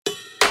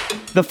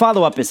The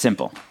follow-up is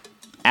simple.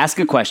 Ask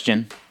a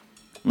question,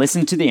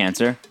 listen to the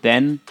answer,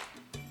 then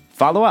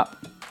follow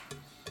up.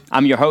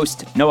 I'm your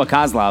host, Noah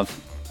Kozlov.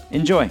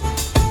 Enjoy.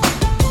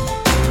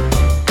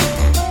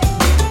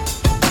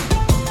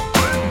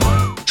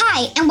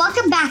 Hi, and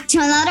welcome back to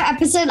another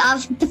episode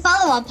of the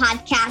Follow-Up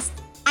Podcast.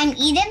 I'm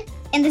Eden,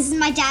 and this is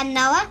my dad,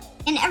 Noah.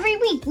 And every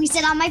week we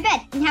sit on my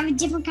bed and have a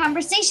different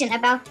conversation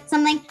about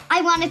something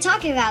I want to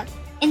talk about.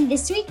 And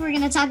this week we're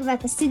going to talk about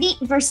the city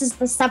versus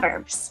the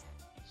suburbs.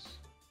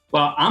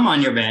 Well, I'm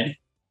on your bed.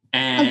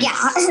 And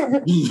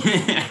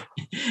yeah.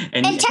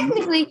 and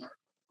technically,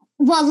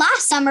 well,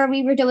 last summer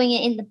we were doing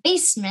it in the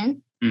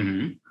basement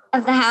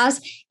of the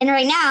house. And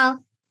right now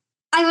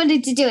I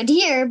wanted to do it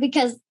here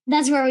because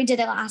that's where we did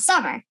it last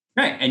summer.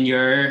 Right. And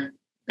you're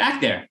back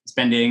there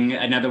spending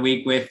another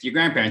week with your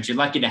grandparents. You're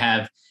lucky to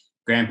have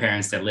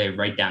grandparents that live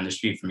right down the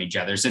street from each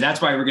other. So that's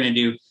why we're going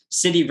to do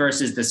city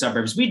versus the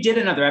suburbs. We did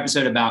another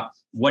episode about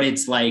what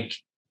it's like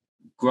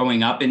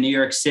growing up in New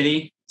York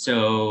City.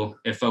 So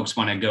if folks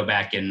want to go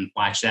back and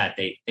watch that,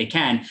 they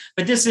can.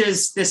 But this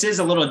is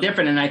a little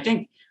different. And I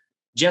think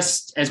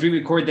just as we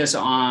record this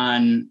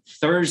on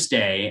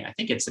Thursday, I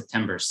think it's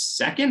September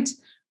 2nd.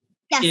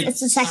 Yes, it's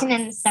the 2nd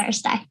and it's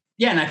Thursday.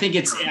 Yeah, and I think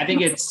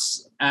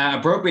it's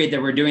appropriate that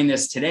we're doing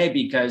this today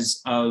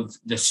because of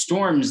the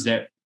storms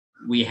that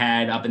we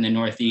had up in the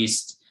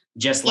Northeast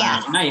just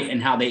last night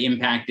and how they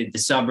impacted the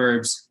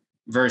suburbs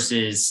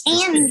versus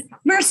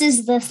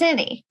the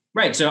city.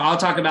 Right. So I'll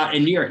talk about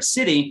in New York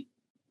City.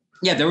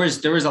 Yeah, there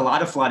was a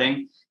lot of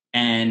flooding,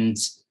 and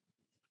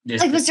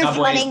was there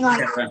flooding?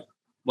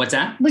 What's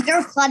that? Was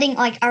there flooding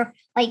near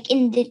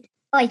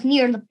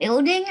the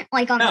building?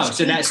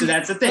 So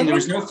that's the thing. There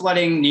was no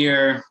flooding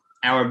near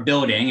our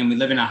building, and we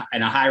live in a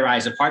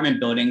high-rise apartment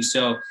building,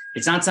 so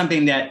it's not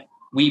something that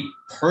we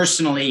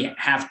personally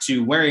have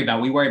to worry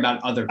about. We worry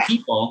about other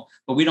people,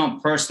 but we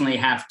don't personally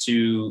have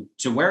to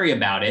worry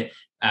about it.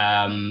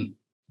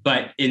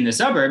 But in the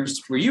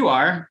suburbs where you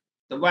are,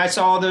 I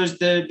saw the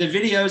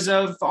videos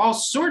of all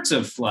sorts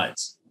of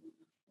floods.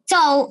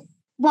 So,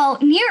 well,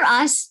 near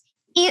us,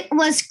 it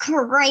was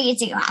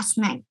crazy last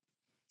night.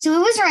 So it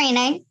was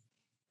raining,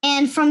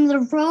 and from the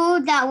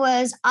road that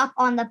was up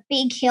on the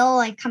big hill,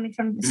 like coming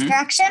from this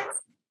direction,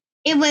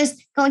 it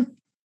was going.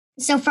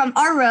 So from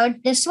our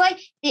road this way,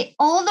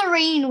 all the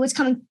rain was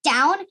coming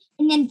down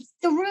and then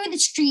through the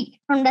street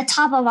from the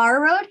top of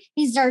our road.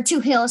 These are two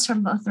hills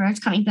from both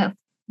roads coming both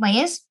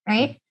ways,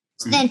 right?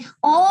 So then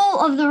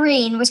all of the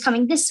rain was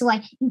coming this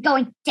way and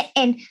going,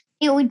 and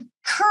it would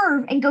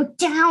curve and go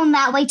down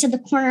that way to the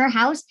corner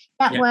house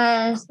that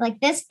was like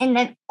this, and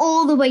then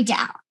all the way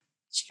down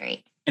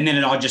straight. And then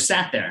it all just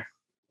sat there.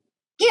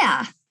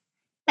 Yeah,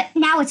 but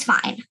now it's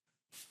fine.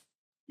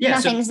 Yeah,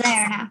 nothing's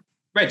there now.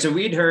 Right. So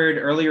we'd heard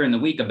earlier in the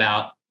week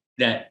about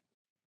that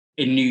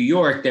in New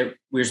York that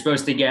we were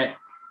supposed to get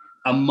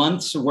a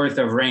month's worth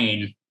of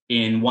rain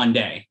in one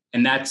day.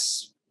 And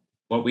that's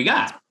what we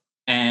got.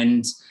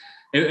 And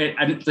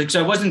so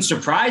I wasn't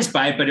surprised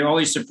by it, but you're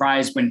always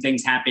surprised when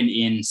things happen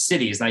in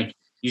cities. Like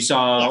you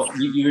saw,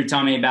 you were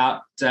telling me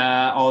about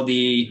all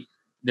the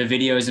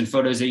videos and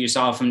photos that you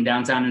saw from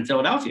downtown in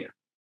Philadelphia.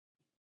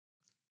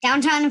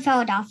 Downtown in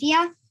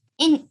Philadelphia?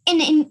 In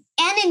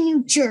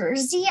New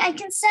Jersey, I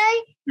can say,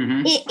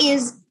 it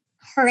is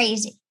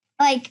crazy.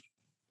 Like,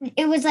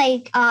 it was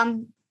like,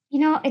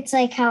 it's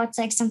like how it's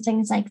like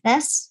something's like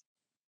this.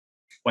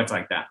 What's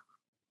like that?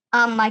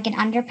 Like an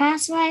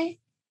underpass way.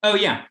 Oh,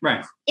 yeah,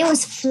 right. It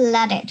was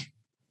flooded.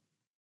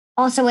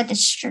 Also with the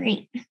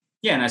street.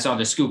 Yeah, and I saw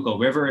the Schuylkill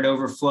River, it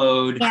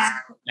overflowed. Yeah.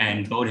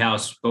 And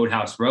Boathouse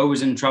Row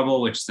was in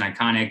trouble, which is an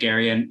iconic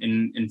area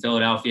in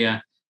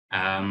Philadelphia.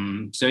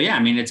 So yeah, I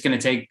mean, it's going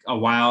to take a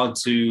while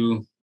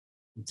to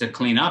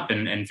clean up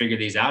and figure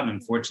these out. And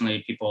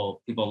unfortunately,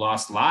 people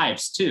lost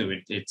lives too.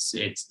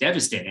 It's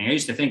devastating. I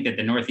used to think that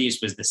the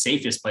Northeast was the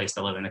safest place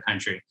to live in the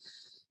country,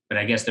 but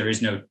I guess there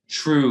is no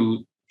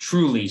truly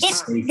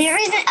safe.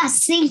 There isn't a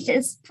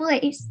safest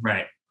place.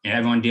 Right. Yeah,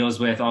 everyone deals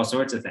with all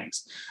sorts of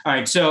things. All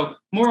right. So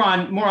more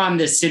on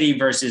the city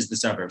versus the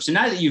suburbs. So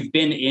now that you've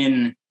been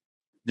in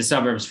the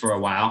suburbs for a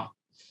while,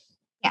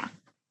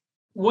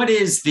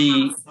 what's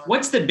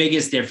the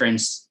biggest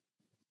difference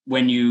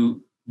when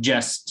you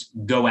just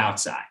go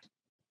outside?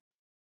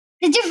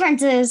 The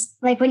difference is,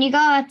 like, when you go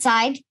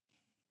outside,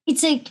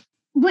 it's like,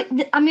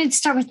 I'm going to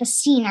start with the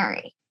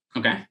scenery.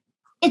 Okay.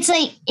 It's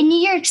like in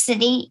New York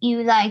City,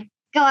 you like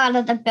go out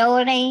of the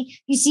building,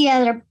 you see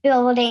other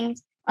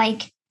buildings,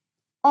 like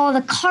all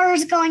the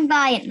cars going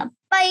by and the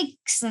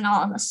bikes and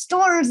all the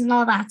stores and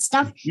all that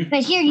stuff.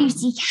 But here you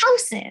see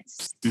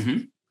houses.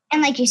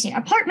 And like you see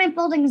apartment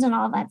buildings and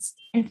all that,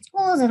 and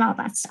schools and all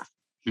that stuff.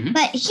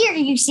 But here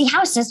you see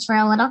houses for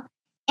a little,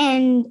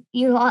 and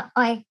you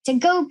like to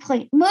go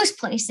most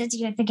places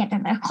you have to get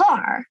in a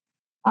car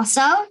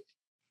also.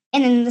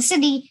 And in the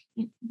city,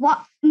 you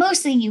walk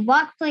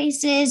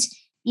places,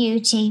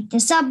 you take the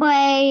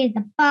subway,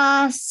 the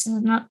bus,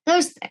 and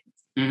those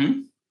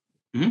things.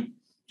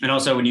 And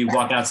also when you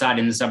walk outside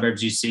in the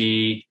suburbs, you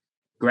see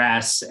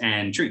grass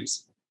and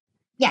trees.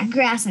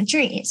 grass and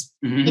trees.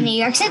 Mhm. In New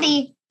York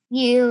City,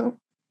 you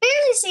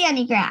barely see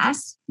any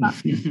grass. But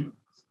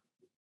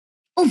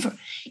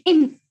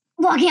in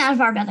walking out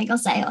of our building, I'll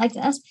say it like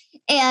this.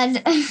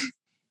 And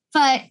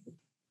but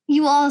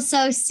you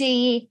also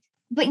see,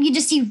 but you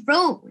just see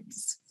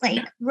roads,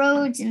 like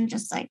roads and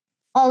just like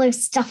all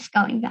this stuff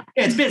going by.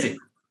 Yeah, it's busy.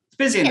 It's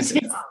busy in the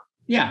city.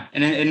 Yeah,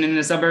 and in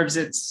the suburbs,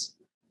 it's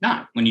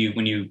not when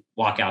you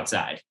walk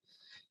outside.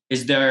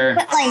 Is there?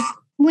 But like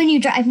when you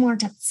drive more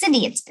to the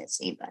city, it's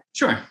busy. But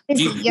Sure.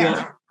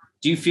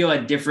 Do you feel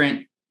a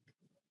different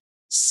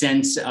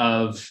sense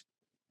of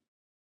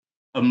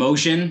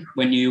emotion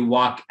when you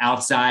walk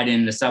outside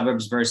in the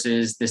suburbs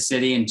versus the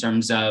city in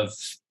terms of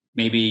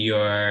maybe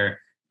are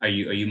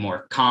you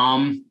more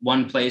calm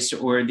one place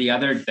or the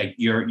other, like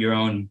your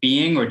own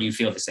being, or do you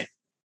feel the same?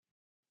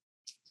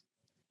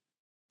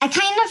 I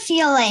kind of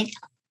feel like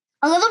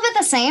a little bit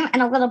the same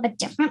and a little bit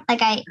different.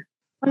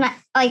 I'm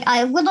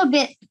a little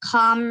bit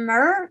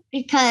calmer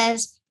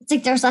because it's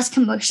like there's less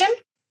commotion.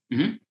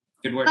 Mm-hmm.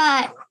 Good word.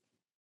 But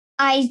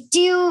I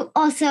do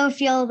also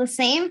feel the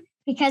same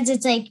because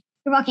it's like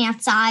you're walking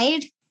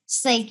outside.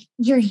 It's like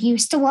you're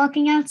used to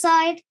walking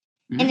outside.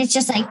 Mm-hmm. And it's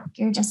just like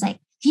you're just like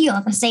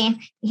feel the same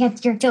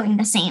because you're doing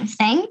the same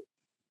thing.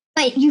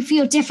 But you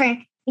feel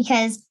different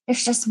because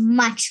there's just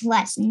much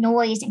less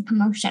noise and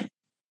commotion.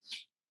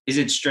 Is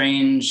it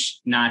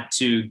strange not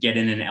to get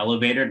in an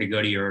elevator to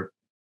go to your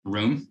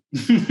room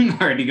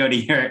or to go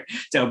to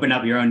open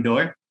up your own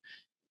door?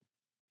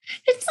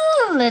 It's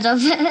a little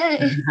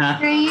bit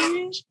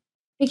strange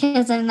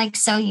because I'm like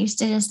so used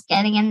to just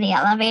getting in the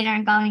elevator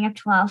and going up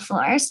 12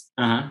 floors.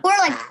 Uh-huh. Or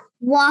like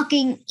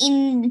walking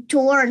in the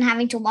door and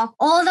having to walk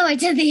all the way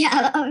to the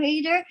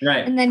elevator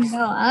and then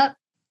go up.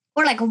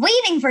 Or like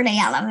waiting for the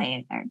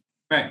elevator.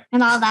 Right.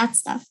 And all that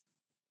stuff.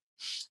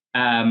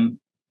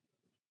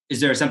 Is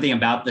there something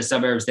about the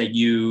suburbs that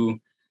you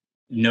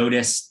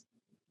noticed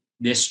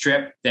this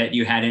trip that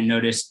you hadn't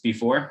noticed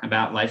before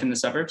about life in the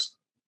suburbs?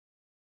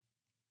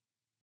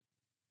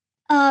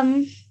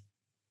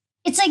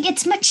 It's like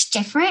it's much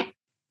different.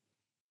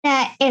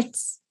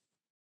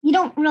 You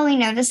don't really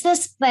notice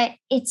this, but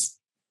it's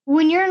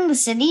when you're in the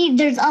city,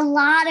 there's a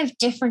lot of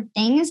different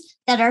things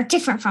that are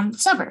different from the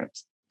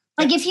suburbs.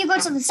 Like if you go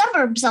to the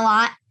suburbs a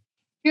lot,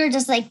 you're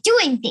just like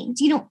doing things.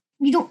 You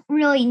don't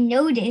really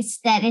notice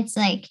that it's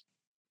like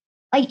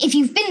if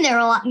you've been there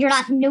a lot, you're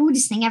not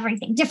noticing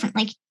everything different.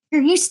 Like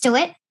you're used to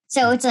it.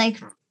 So it's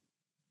like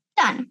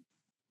done.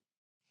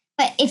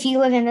 But if you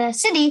live in the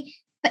city,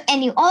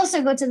 and you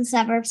also go to the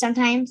suburbs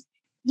sometimes,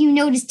 you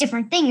notice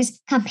different things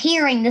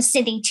comparing the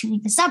city to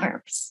the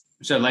suburbs.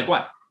 So like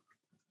what?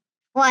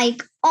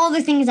 Like all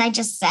the things I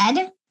just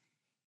said.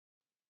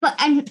 But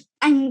when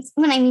I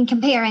mean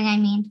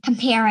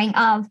comparing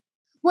of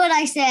what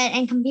I said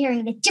and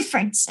comparing the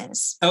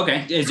differences.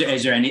 Okay.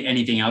 Is there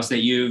anything else that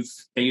you've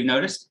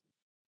noticed?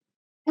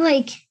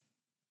 Like,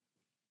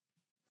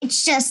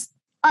 it's just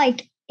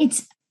like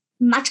it's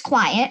much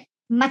quiet.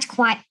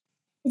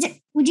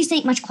 Would you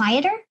say much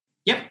quieter?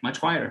 Yep, much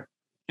quieter.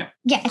 Yep.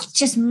 Yeah, it's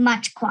just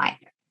much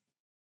quieter.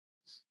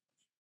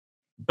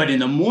 But in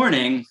the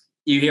morning,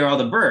 you hear all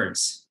the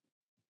birds,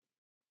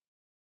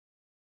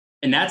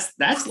 and that's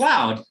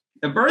loud.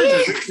 The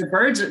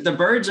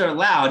birds are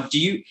loud.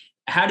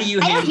 How do you?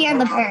 I don't hear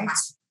the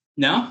birds.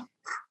 No.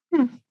 I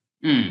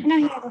don't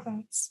hear the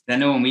birds. I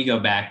know when we go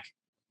back,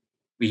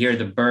 we hear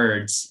the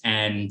birds,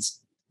 and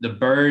the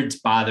birds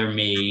bother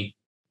me,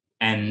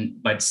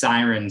 but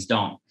sirens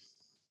don't.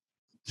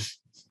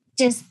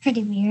 Just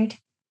pretty weird.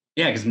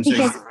 Yeah, because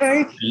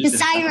the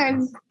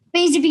sirens,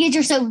 basically because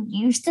you're so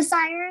used to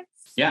sirens.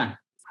 Yeah.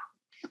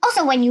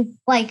 Also, when you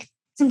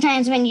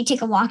sometimes when you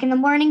take a walk in the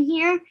morning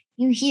here,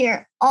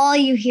 all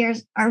you hear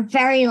are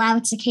very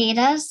loud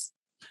cicadas.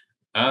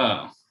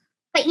 Oh.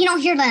 But you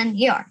don't hear them in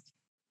New York.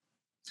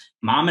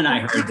 Mom and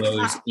I heard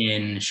those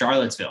in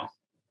Charlottesville.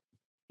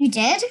 You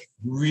did?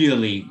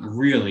 Really,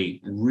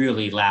 really,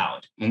 really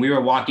loud. When we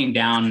were walking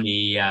down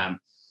the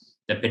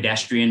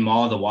pedestrian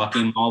mall, the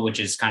walking mall, which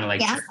is kind of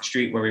like Church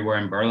Street where we were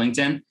in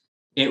Burlington,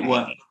 it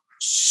was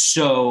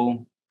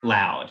so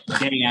loud,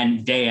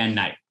 day and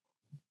night.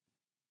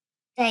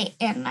 Day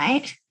and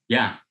night?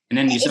 Yeah. And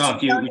then we saw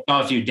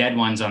a few dead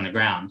ones on the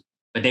ground,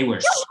 but they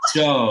were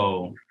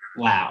so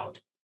loud.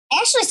 I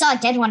actually saw a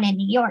dead one in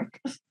New York.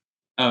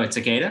 Oh, it's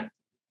cicada?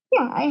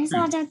 Yeah, I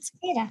saw a dead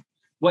cicada.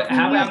 What?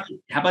 How about the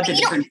difference?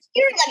 You don't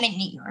hear them in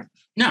New York.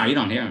 No, you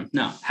don't hear them.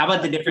 No. How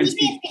about the difference?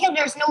 Maybe it's because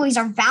there's noise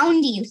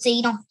around you, so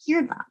you don't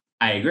hear them.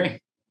 I agree.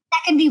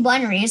 That could be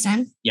one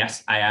reason.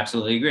 Yes, I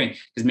absolutely agree.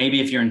 Because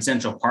maybe if you're in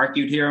Central Park,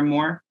 you'd hear them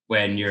more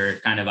when you're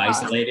kind of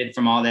isolated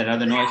from all that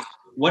other noise.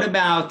 What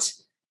about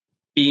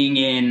being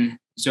in?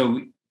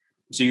 So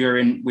you're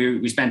in.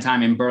 We spent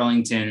time in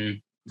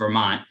Burlington,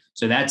 Vermont.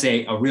 So that's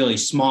a really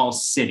small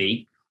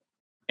city.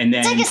 And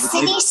then it's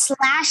like a city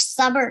 /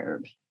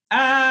 suburb.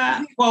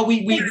 Well,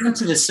 we went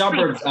to the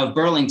suburbs of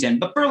Burlington,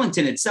 but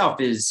Burlington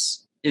itself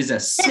is a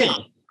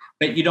city.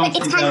 But you don't.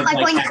 It's kind of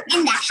like when you're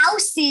in the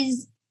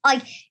houses.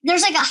 Like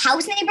there's like a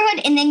house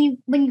neighborhood, and then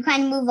when you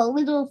kind of move a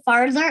little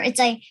farther, it's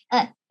like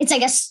it's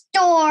like a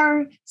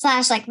store /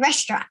 like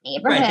restaurant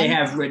neighborhood.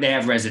 Right, they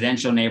have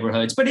residential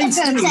neighborhoods, but in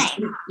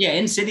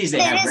cities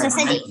they have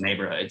residential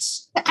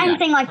neighborhoods. But I'm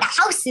saying like the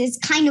houses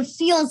kind of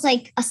feels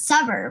like a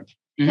suburb.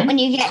 But when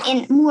you get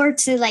in more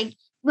to like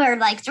where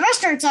like the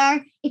restaurants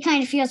are, it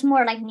kind of feels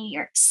more like New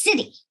York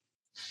City.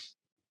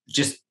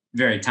 Just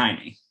very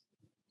tiny.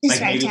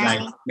 Just like very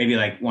tiny. Maybe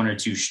like one or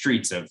two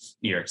streets of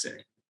New York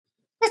City.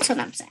 That's what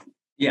I'm saying.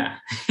 Yeah.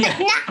 But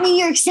not New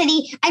York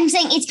City. I'm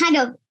saying it's kind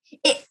of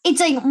it's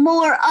like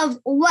more of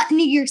what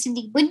New York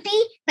City would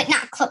be, but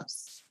not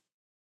close.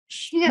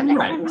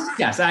 Right.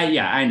 Yes.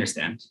 I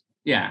understand.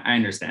 Yeah, I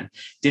understand.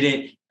 Did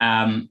it?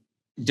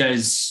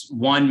 Does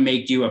one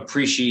make you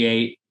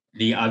appreciate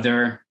the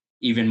other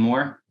even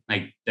more?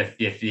 Like the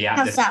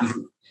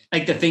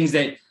things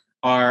that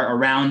are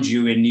around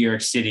you in New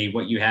York City,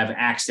 what you have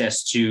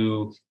access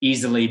to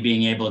easily,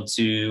 being able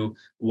to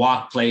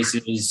walk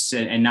places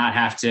and not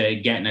have to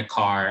get in a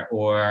car,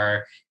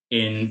 or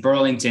in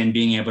Burlington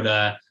being able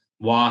to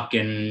walk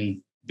and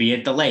be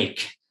at the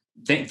lake,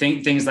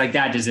 things like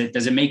that. Does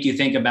it make you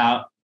think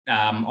about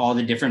all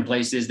the different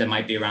places that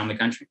might be around the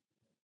country?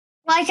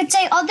 Well, I could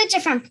say all the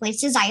different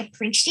places I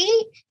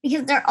appreciate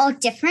because they're all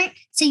different.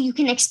 So you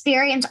can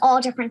experience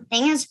all different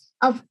things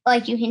of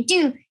like you can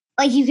do.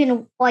 Like you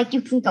can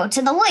go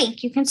to the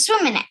lake, you can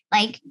swim in it,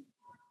 like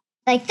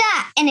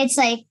that. And it's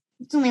like,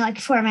 it's only like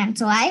 4 minutes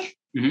away,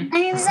 I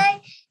mean to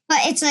say.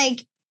 But it's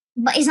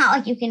not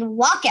like you can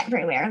walk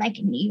everywhere like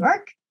in New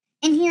York.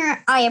 And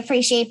here I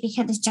appreciate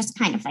because it's just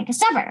kind of like a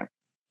suburb.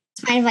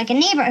 It's kind of like a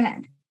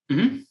neighborhood.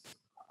 Mm-hmm.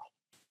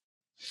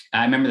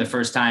 I remember the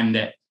first time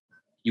that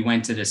you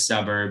went to the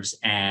suburbs,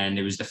 and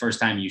it was the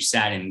first time you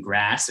sat in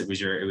grass. It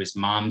was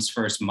Mom's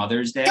first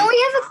Mother's Day. Don't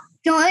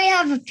we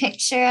have a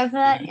picture of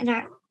that in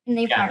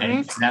the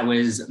apartment? That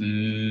was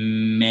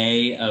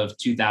May of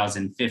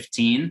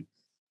 2015.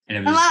 And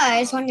it was,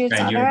 I was wondering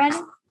already.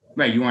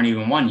 Right, you weren't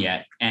even one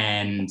yet.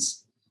 And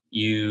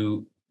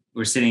you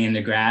were sitting in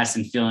the grass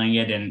and feeling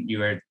it, and you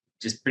were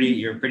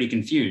pretty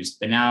confused.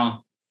 But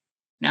now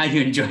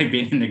you enjoy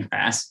being in the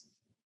grass.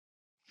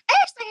 I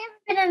actually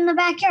haven't been in the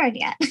backyard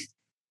yet.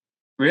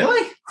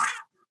 Really?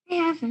 I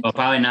haven't. Well,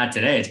 probably not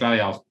today. It's probably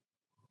all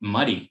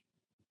muddy.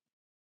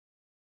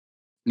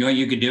 You know what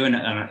you could do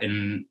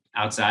in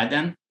outside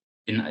then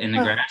in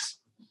the grass?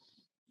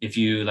 If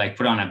you like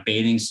put on a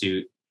bathing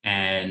suit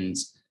and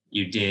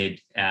you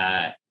did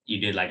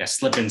like a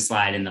slip and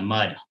slide in the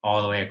mud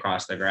all the way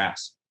across the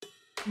grass.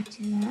 I'll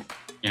do that.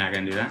 You're not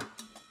gonna do that?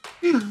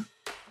 No.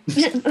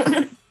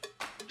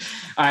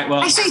 All right.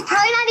 Well, actually, it's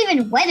probably not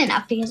even wet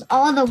enough because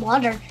all the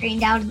water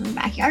drained out in the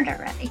backyard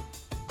already.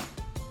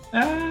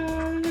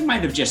 It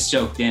might have just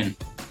soaked in.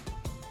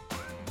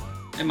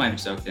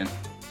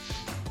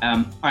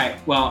 All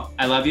right. Well,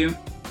 I love you.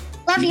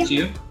 Love you.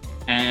 You.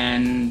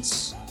 And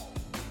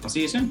I'll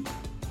see you soon.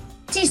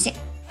 See you soon.